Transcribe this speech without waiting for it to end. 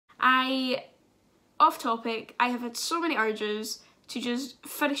Off topic, I have had so many urges to just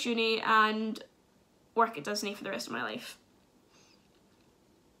finish uni and work at Disney for the rest of my life.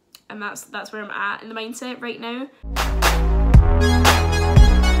 And that's where I'm at in the mindset right now.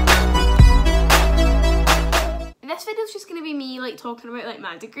 This video is just going to be me like talking about like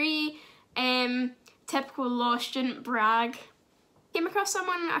my degree, typical law student brag. Came across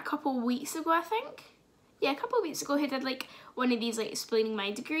someone a couple weeks ago, I think. Yeah, a couple of weeks ago who did like one of these like explaining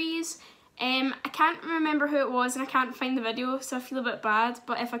my degrees. I can't remember who it was and I can't find the video, so I feel a bit bad,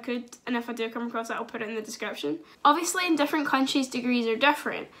 but if I could, and if I do come across it, I'll put it in the description. Obviously in different countries degrees are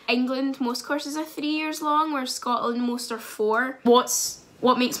different. England, most courses are 3 years long, whereas Scotland most are 4.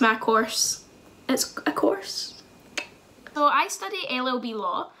 What makes my course? It's a course. So I study LLB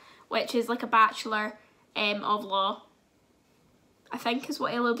law, which is like a bachelor of law, I think is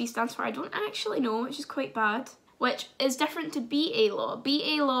what LLB stands for. I don't actually know, which is quite bad. Which is different to BA law.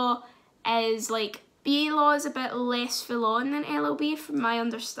 BA law is like, BA law is a bit less full on than LLB from my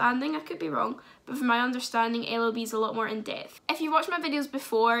understanding. I could be wrong, but from my understanding LLB is a lot more in depth. If you've watched my videos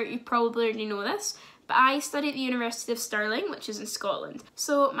before, you probably already know this, but I study at the University of Stirling, which is in Scotland.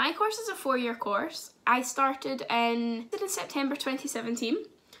 So my course is a 4-year course. I started in September 2017,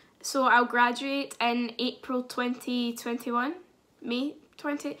 so I'll graduate in April 2021,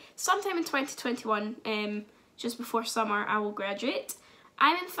 sometime in 2021, just before summer I will graduate.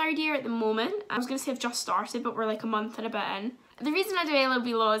 I'm in 3rd year at the moment. I was going to say I've just started, but we're like a month and a bit in. The reason I do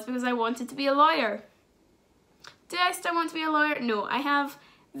LLB law is because I wanted to be a lawyer. Do I still want to be a lawyer? No, I have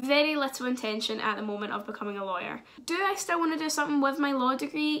very little intention at the moment of becoming a lawyer. Do I still want to do something with my law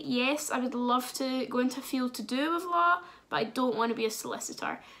degree? Yes, I would love to go into a field to do with law, but I don't want to be a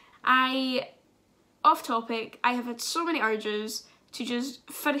solicitor. Off topic, I have had so many urges to just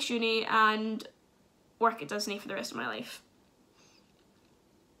finish uni and work at Disney for the rest of my life.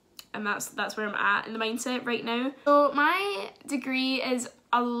 And that's where I'm at in the mindset right now. So my degree is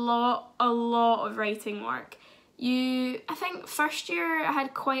a lot of writing work. I think first year I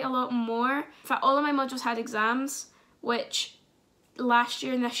had quite a lot more. In fact, all of my modules had exams, which last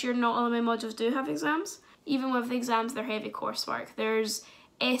year and this year not all of my modules do have exams. Even with the exams, they're heavy coursework. There's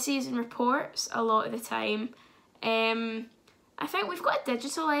essays and reports a lot of the time. I think we've got a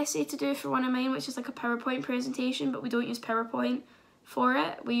digital essay to do for one of mine, which is like a PowerPoint presentation, but we don't use PowerPoint for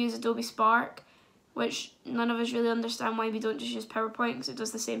it. We use Adobe Spark, which none of us really understand why we don't just use PowerPoint, because it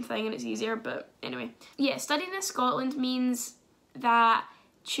does the same thing and it's easier, but anyway. Yeah, studying in Scotland means that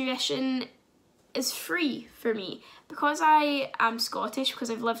tuition is free for me. Because I am Scottish, because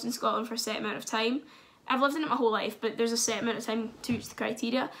I've lived in Scotland for a set amount of time, I've lived in it my whole life, but there's a set amount of time to reach the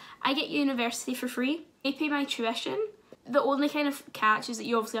criteria, I get university for free. They pay my tuition. The only kind of catch is that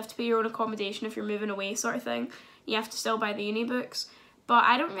you obviously have to pay your own accommodation if you're moving away sort of thing. You have to still buy the uni books. But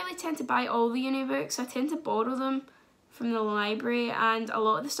I don't really tend to buy all the uni books. I tend to borrow them from the library, and a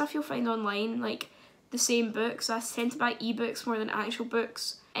lot of the stuff you'll find online, like the same books. I tend to buy ebooks more than actual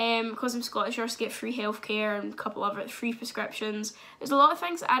books. Because I'm Scottish, I also get free healthcare and a couple of free prescriptions. There's a lot of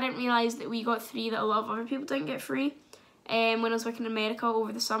things that I didn't realise that we got free that a lot of other people didn't get free. When I was working in America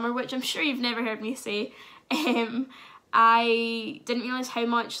over the summer, which I'm sure you've never heard me say. I didn't realise how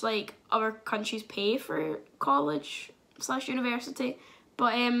much like other countries pay for college/university,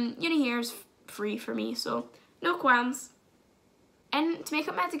 but uni here is free for me, so no qualms. And to make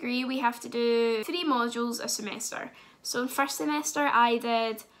up my degree, we have to do 3 modules a semester. So in first semester I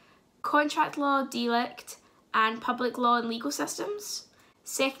did contract law, delict, and public law and legal systems.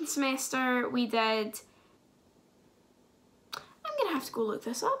 Second semester we did, I'm gonna have to go look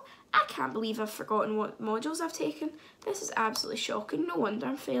this up. I can't believe I've forgotten what modules I've taken. This is absolutely shocking. No wonder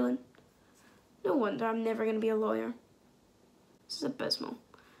I'm failing. No wonder I'm never going to be a lawyer. This is abysmal.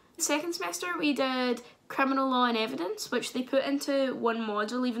 Second semester we did criminal law and evidence, which they put into one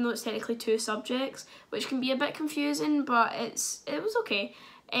module, even though it's technically 2 subjects, which can be a bit confusing, but it was okay.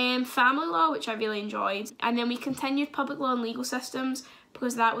 Family law, which I really enjoyed. And then we continued public law and legal systems,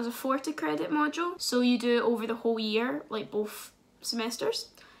 because that was a 40 credit module. So you do it over the whole year, like both semesters.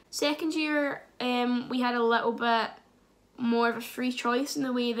 Second year, we had a little bit more of a free choice in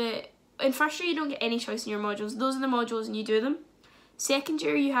the way that, in first year you don't get any choice in your modules. Those are the modules and you do them. Second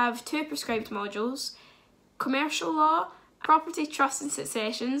year you have 2 prescribed modules, commercial law, property, trust and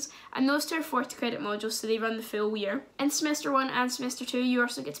successions, and those 2 are 40 credit modules, so they run the full year. In semester 1 and semester 2 you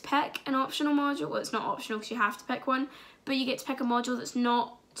also get to pick an optional module. Well, it's not optional because you have to pick one, but you get to pick a module that's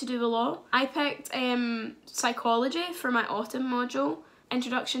not to do with law. I picked psychology for my autumn module,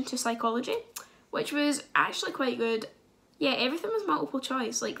 Introduction to Psychology, which was actually quite good. Yeah, everything was multiple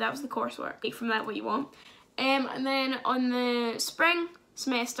choice, like that was the coursework. Take from that what you want. And then on the spring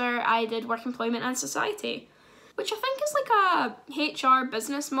semester I did Work, Employment and Society, which I think is like a HR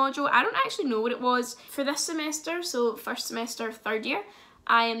business module. I don't actually know what it was. For this semester, so first semester, third year,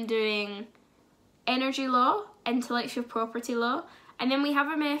 I am doing energy law, intellectual property law, and then we have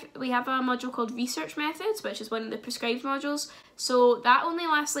a module called research methods, which is one of the prescribed modules. So that only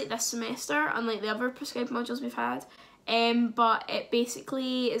lasts like this semester, unlike the other prescribed modules we've had. But it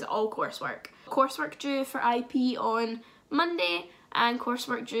basically is all coursework. Coursework due for IP on Monday, and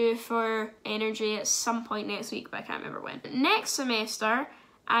coursework due for energy at some point next week, but I can't remember when. Next semester,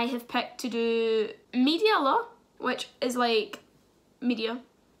 I have picked to do media law, which is like media,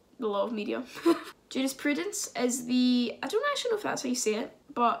 the law of media. Jurisprudence is the, I don't actually know if that's how you say it,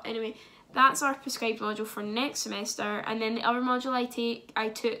 but anyway, that's our prescribed module for next semester. And then the other module I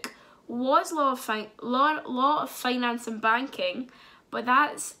took was law of finance and banking, but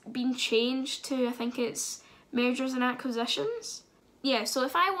that's been changed to, I think it's mergers and acquisitions. Yeah, so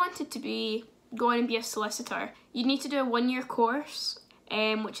if I wanted to go on and be a solicitor, you'd need to do a 1-year course,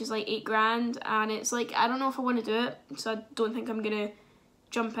 which is like £8,000, and it's like, I don't know if I want to do it, so I don't think I'm gonna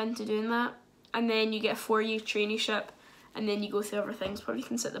jump into doing that. And then you get a 4-year traineeship, and then you go through other things before you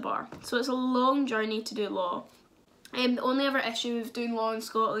can sit the bar. So it's a long journey to do law. The only other issue with doing law in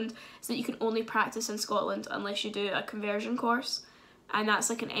Scotland is that you can only practice in Scotland unless you do a conversion course, and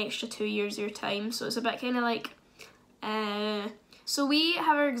that's like an extra 2 years of your time, so it's a bit kind of like, So we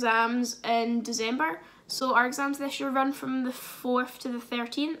have our exams in December, so our exams this year run from the 4th to the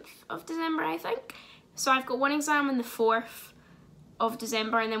 13th of December, I think. So I've got one exam on the 4th of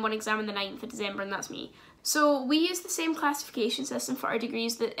December and then one exam on the 9th of December, and that's me. So we use the same classification system for our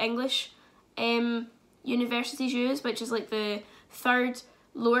degrees that English universities use, which is like the 3rd,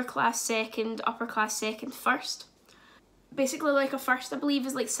 lower class 2nd, upper class 2nd, 1st. Basically like a 1st I believe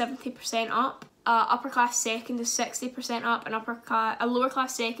is like 70% up, upper class 2nd is 60% up, and a lower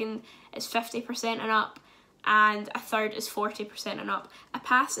class 2nd is 50% and up, and a 3rd is 40% and up. A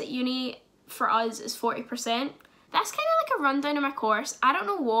pass at uni for us is 40%. That's kind of like a rundown of my course. I don't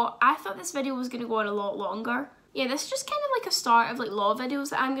know what, I thought this video was going to go on a lot longer. Yeah, this is just kind of like a start of like law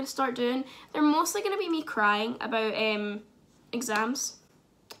videos that I'm going to start doing. They're mostly going to be me crying about exams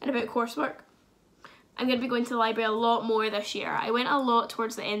and about coursework. I'm going to be going to the library a lot more this year. I went a lot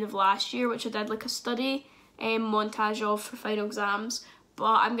towards the end of last year, which I did like a study montage of for final exams,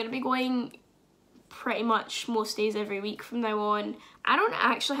 but I'm going to be going pretty much most days every week from now on. I don't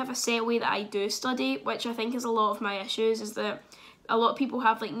actually have a set way that I do study, which I think is a lot of my issues, is that a lot of people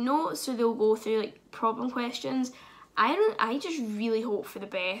have like notes, so they'll go through like problem questions. I just really hope for the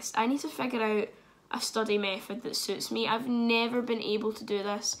best. I need to figure out a study method that suits me. I've never been able to do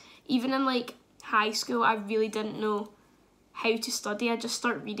this. Even in like high school, I really didn't know how to study. I just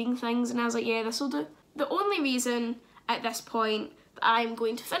start reading things and I was like, yeah, this will do. The only reason at this point that I'm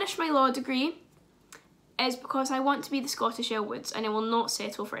going to finish my law degree is because I want to be the Scottish Elwoods and I will not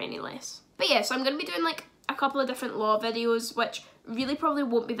settle for any less. But yeah, so I'm going to be doing like a couple of different law videos, which really probably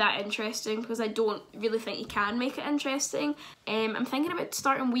won't be that interesting because I don't really think you can make it interesting. I'm thinking about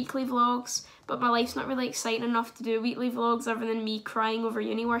starting weekly vlogs, but my life's not really exciting enough to do weekly vlogs other than me crying over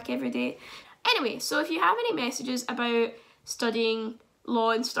uni work every day. Anyway, so if you have any messages about studying law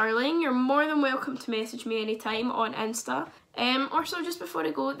in Stirling, you're more than welcome to message me anytime on Insta. Also, just before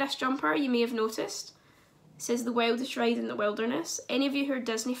I go, this jumper you may have noticed says the wildest ride in the wilderness. Any of you who are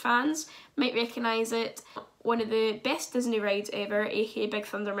Disney fans might recognise it. One of the best Disney rides ever, aka Big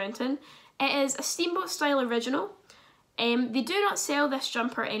Thunder Mountain. It is a steamboat style original. They do not sell this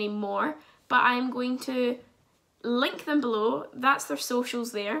jumper anymore, but I'm going to link them below. That's their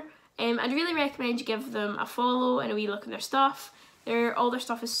socials there. I'd really recommend you give them a follow and a wee look at their stuff. All their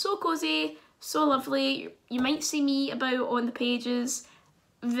stuff is so cosy, so lovely. You might see me about on the pages.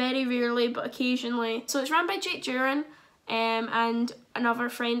 Very rarely, but occasionally. So it's run by Jake Duran, and another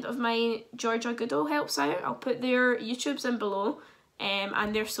friend of mine, Georgia Goodall, helps out. I'll put their YouTubes in below,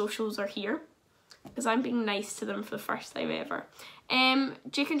 and their socials are here, because I'm being nice to them for the first time ever.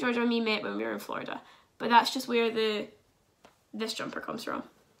 Jake and Georgia and me met when we were in Florida, but that's just where this jumper comes from.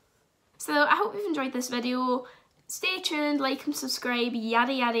 So I hope you've enjoyed this video. Stay tuned, like and subscribe,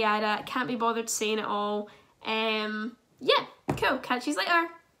 yada yada yada. Can't be bothered saying it all. Yeah, cool. Catch you later.